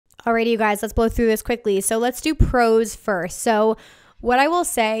Alrighty, you guys, let's blow through this quickly. So let's do pros first. So what I will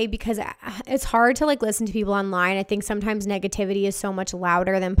say, because it's hard to like listen to people online, I think sometimes negativity is so much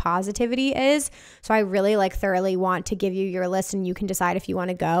louder than positivity is. So I really like thoroughly want to give you your list and you can decide if you want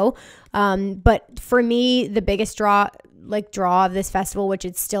to go. But for me, the biggest draw of this festival, which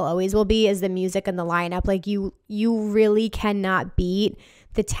it still always will be, is the music and the lineup. Like you really cannot beat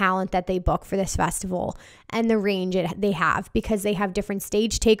the talent that they book for this festival and the range they have, because they have different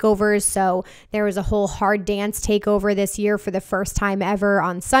stage takeovers. So there was a whole hard dance takeover this year for the first time ever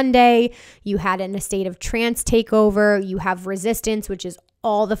on Sunday. You had a state of trance takeover. You have resistance, which is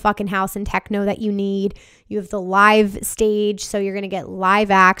all the fucking house and techno that you need. You have the live stage, so you're gonna get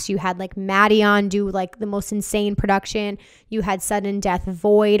live acts. You had like Maddie on do like the most insane production. You had Sudden Death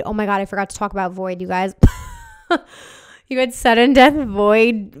Void. Oh my god, I forgot to talk about Void, you guys. You had Sudden Death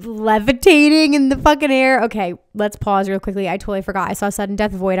Void levitating in the fucking air. Okay, let's pause real quickly. I totally forgot. I saw Sudden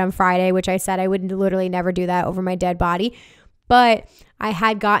Death Void on Friday, which I said I would literally never do that over my dead body. But I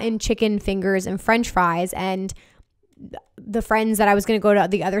had gotten chicken fingers and french fries, and the friends that I was going to go to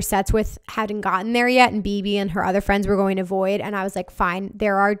the other sets with hadn't gotten there yet, and BB and her other friends were going to Void, and I was like, fine,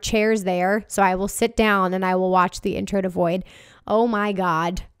 there are chairs there, so I will sit down and I will watch the intro to Void. Oh my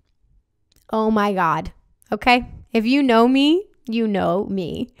god. Okay, if you know me, you know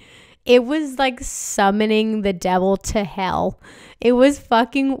me. It was like summoning the devil to hell. It was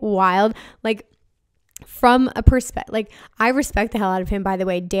fucking wild. Like, from a perspective, like, I respect the hell out of him, by the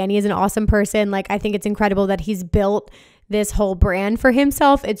way. Danny is an awesome person. Like, I think it's incredible that he's built this whole brand for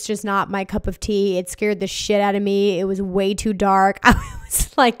himself. It's just not my cup of tea. It scared the shit out of me. It was way too dark. I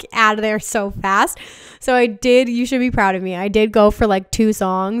was like out of there so fast. So you should be proud of me. I did go for like 2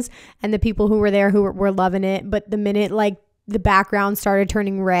 songs, and the people who were there who were loving it. But the minute like the background started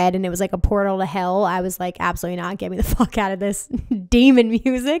turning red and it was like a portal to hell, I was like, absolutely not. Get me the fuck out of this demon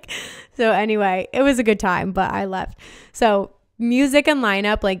music. So anyway, it was a good time, but I left. So music and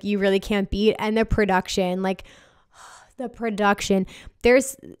lineup, like, you really can't beat. And the production, like, the production,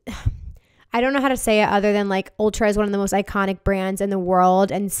 I don't know how to say it other than like Ultra is one of the most iconic brands in the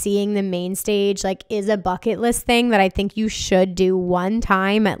world, and seeing the main stage like is a bucket list thing that I think you should do one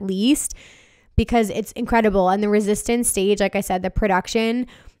time at least, because it's incredible. And the Resistance stage, like I said, the production,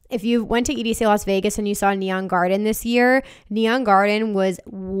 if you went to EDC Las Vegas and you saw Neon Garden this year, Neon Garden was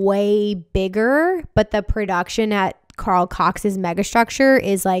way bigger, but the production at Carl Cox's Megastructure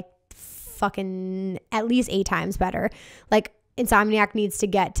is like fucking at least 8 times better. Like, Insomniac needs to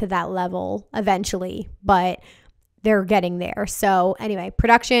get to that level eventually, but they're getting there. So anyway,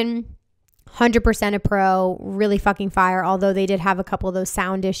 production, 100% a pro, really fucking fire, although they did have a couple of those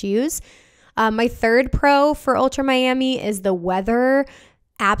sound issues. My third pro for Ultra Miami is the weather.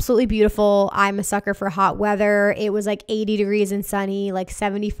 Absolutely beautiful. I'm a sucker for hot weather. It was like 80 degrees and sunny, like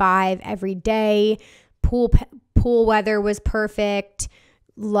 75 every day. Pool weather was perfect.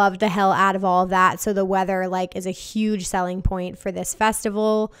 Loved the hell out of all of that. So the weather like is a huge selling point for this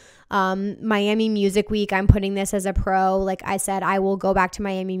festival. Miami Music Week, I'm putting this as a pro. Like I said, I will go back to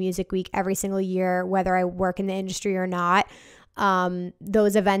Miami Music Week every single year, whether I work in the industry or not.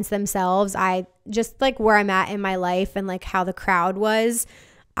 Those events themselves, I just like where I'm at in my life and like how the crowd was,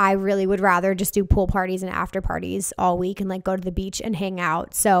 I really would rather just do pool parties and after parties all week and like go to the beach and hang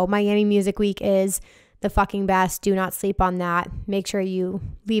out. So Miami Music Week is the fucking best. Do not sleep on that. Make sure you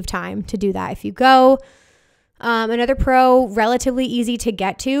leave time to do that if you go. Another pro, relatively easy to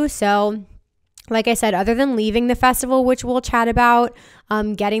get to. So like I said, other than leaving the festival, which we'll chat about,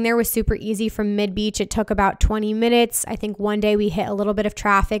 getting there was super easy from Mid-Beach. It took about 20 minutes. I think one day we hit a little bit of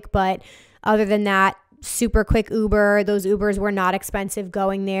traffic, but other than that, super quick Uber. Those Ubers were not expensive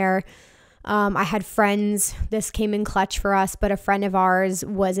going there. I had friends, this came in clutch for us, but a friend of ours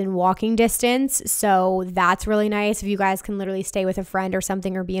was in walking distance. So that's really nice. If you guys can literally stay with a friend or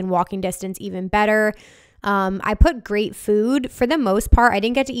something or be in walking distance, even better. I put great food for the most part. I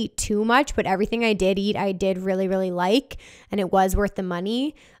didn't get to eat too much, but everything I did eat, I did really, really like, and it was worth the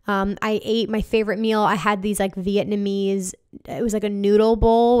money. I ate my favorite meal. I had these like Vietnamese, it was like a noodle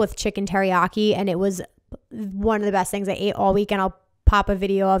bowl with chicken teriyaki, and it was one of the best things I ate all week, and I'll pop a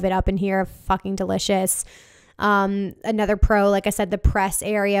video of it up in here. Fucking delicious. Another pro, like I said, the press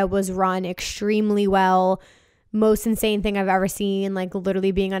area was run extremely well. Most insane thing I've ever seen, like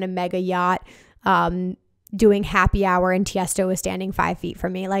literally being on a mega yacht, doing happy hour, and Tiesto was standing 5 feet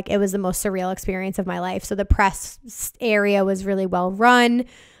from me. Like, it was the most surreal experience of my life. So the press area was really well run.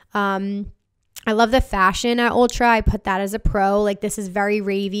 I love the fashion at Ultra. I put that as a pro. Like, this is very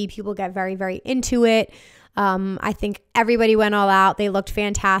ravey. People get very, very into it. I think everybody went all out. They looked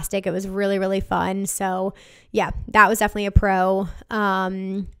fantastic. It was really, really fun. So yeah, that was definitely a pro.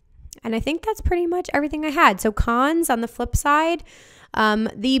 And I think that's pretty much everything I had. So cons on the flip side,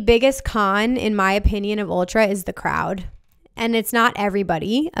 the biggest con, in my opinion, of Ultra is the crowd. And it's not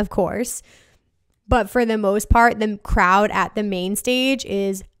everybody, of course. But for the most part, the crowd at the main stage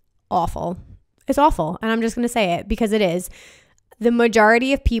is awful. It's awful. And I'm just going to say it because it is. The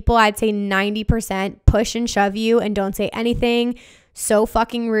majority of people, I'd say 90%, push and shove you and don't say anything. So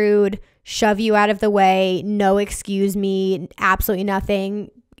fucking rude. Shove you out of the way. No excuse me. Absolutely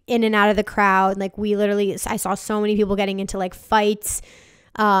nothing. In and out of the crowd. Like I saw so many people getting into like fights.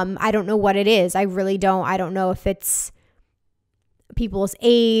 I don't know what it is. I really don't. I don't know if it's people's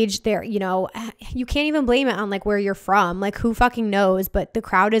age. You can't even blame it on like where you're from. Like who fucking knows? But the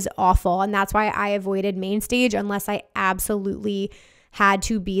crowd is awful. And that's why I avoided main stage unless I absolutely had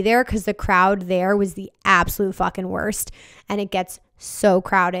to be there, because the crowd there was the absolute fucking worst. And it gets so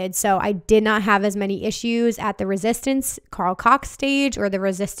crowded. So I did not have as many issues at the Resistance Carl Cox stage or the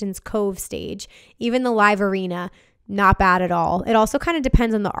Resistance Cove stage. Even the live arena, not bad at all. It also kind of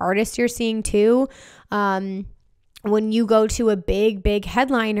depends on the artist you're seeing too. When you go to a big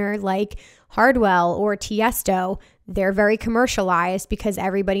headliner like Hardwell or Tiesto, they're very commercialized because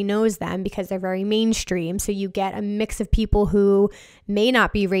everybody knows them, because they're very mainstream. So you get a mix of people who may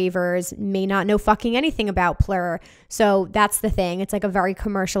not be ravers, may not know fucking anything about Plur. So that's the thing. It's like a very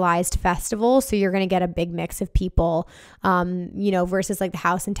commercialized festival. So you're going to get a big mix of people, versus like the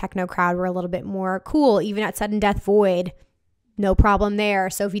house and techno crowd were a little bit more cool. Even at Sudden Death Void, no problem there.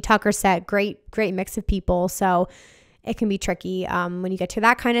 Sophie Tucker set, great mix of people. So it can be tricky when you get to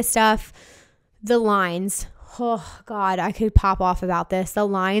that kind of stuff. The lines, oh God, I could pop off about this. The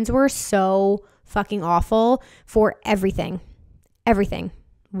lines were so fucking awful for everything.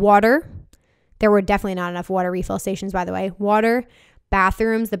 Water. There were definitely not enough water refill stations, by the way. Water,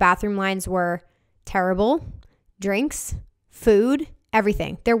 bathrooms. The bathroom lines were terrible. Drinks, food,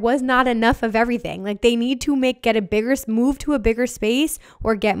 everything. There was not enough of everything. Like they need to move to a bigger space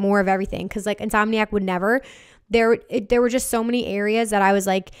or get more of everything. Cause like Insomniac would never. There were just so many areas that I was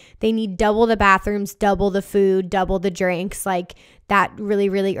like, they need double the bathrooms, double the food, double the drinks. Like that really,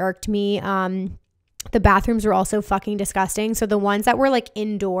 really irked me. The bathrooms were also fucking disgusting. So the ones that were like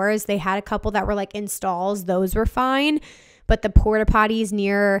indoors, they had a couple that were like in stalls. Those were fine. But the porta potties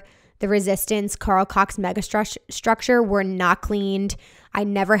near the Resistance Carl Cox mega structure were not cleaned. I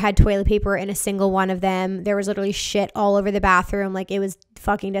never had toilet paper in a single one of them. There was literally shit all over the bathroom. Like it was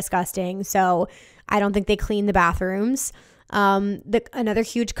fucking disgusting. So I don't think they cleaned the bathrooms. Another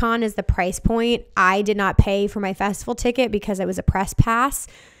huge con is the price point. I did not pay for my festival ticket because it was a press pass.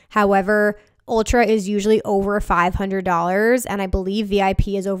 However, Ultra is usually over $500 and I believe VIP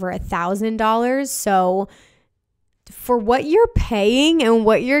is over $1,000. So for what you're paying and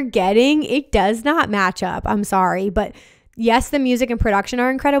what you're getting, it does not match up. I'm sorry, but yes, the music and production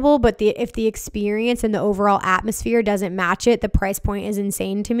are incredible, but if the experience and the overall atmosphere doesn't match it, the price point is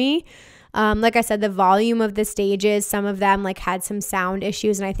insane to me. Like I said, the volume of the stages, some of them like had some sound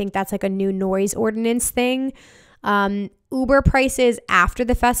issues, and I think that's like a new noise ordinance thing. Uber prices after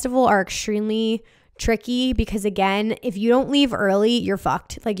the festival are extremely tricky because again, if you don't leave early, you're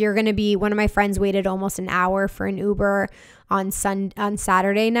fucked. Like you're going to be, one of my friends waited almost an hour for an Uber on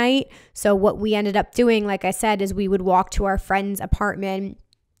Saturday night. So what we ended up doing, like I said, is we would walk to our friend's apartment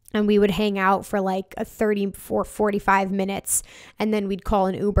and we would hang out for like 45 minutes and then we'd call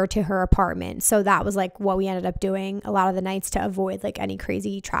an Uber to her apartment. So that was like what we ended up doing a lot of the nights to avoid like any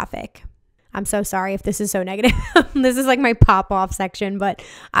crazy traffic. I'm so sorry if this is so negative. This is like my pop off section, but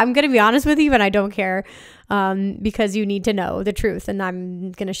I'm going to be honest with you and I don't care because you need to know the truth and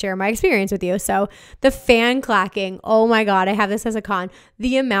I'm going to share my experience with you. So the fan clacking, oh my God, I have this as a con.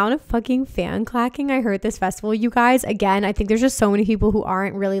 The amount of fucking fan clacking I heard at this festival, you guys, again, I think there's just so many people who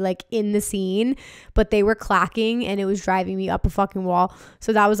aren't really like in the scene, but they were clacking and it was driving me up a fucking wall.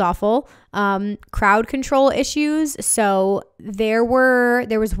 So that was awful. Crowd control issues. So there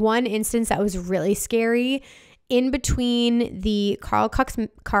was one instance that was really scary. In between the Carl Cox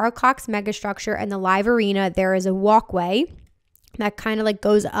megastructure and the live arena, there is a walkway that kind of like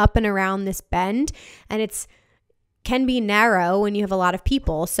goes up and around this bend, and it's can be narrow when you have a lot of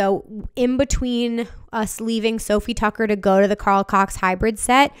people. So in between us leaving Sophie Tucker to go to the Carl Cox hybrid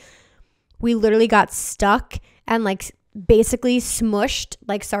set, we literally got stuck and like basically smushed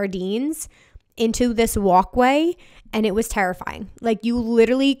like sardines into this walkway, and it was terrifying. Like you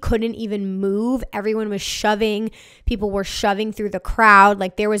literally couldn't even move. Everyone was shoving. People were shoving through the crowd.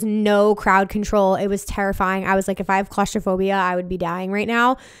 Like there was no crowd control. It was terrifying. I was like, if I have claustrophobia, I would be dying right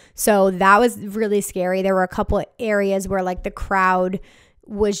now. So that was really scary. There were a couple of areas where like the crowd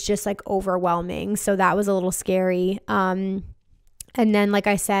was just like overwhelming. So that was a little scary. And then, like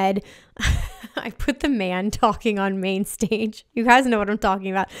I said, I put the man talking on main stage. You guys know what I'm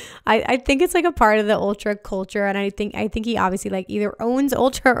talking about. I think it's like a part of the Ultra culture. And I think he obviously like either owns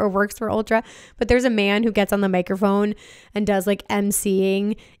Ultra or works for Ultra. But there's a man who gets on the microphone and does like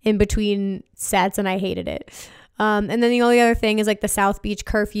emceeing in between sets. And I hated it. And then the only other thing is like the South Beach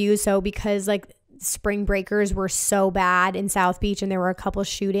curfew. So because like spring breakers were so bad in South Beach and there were a couple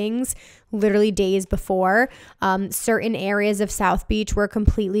shootings literally days before, certain areas of South Beach were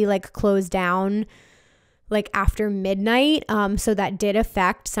completely like closed down like after midnight. So that did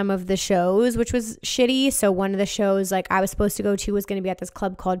affect some of the shows, which was shitty. So one of the shows like I was supposed to go to was going to be at this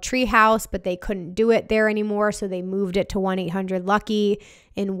club called Treehouse, but they couldn't do it there anymore. So they moved it to 1-800-LUCKY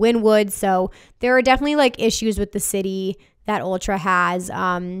in Wynwood. So there are definitely like issues with the city that Ultra has,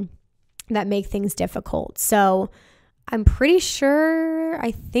 that make things difficult. So I'm pretty sure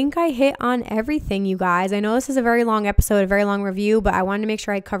I think I hit on everything, you guys. I know this is a very long episode, a very long review, but I wanted to make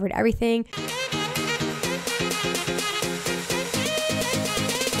sure I covered everything.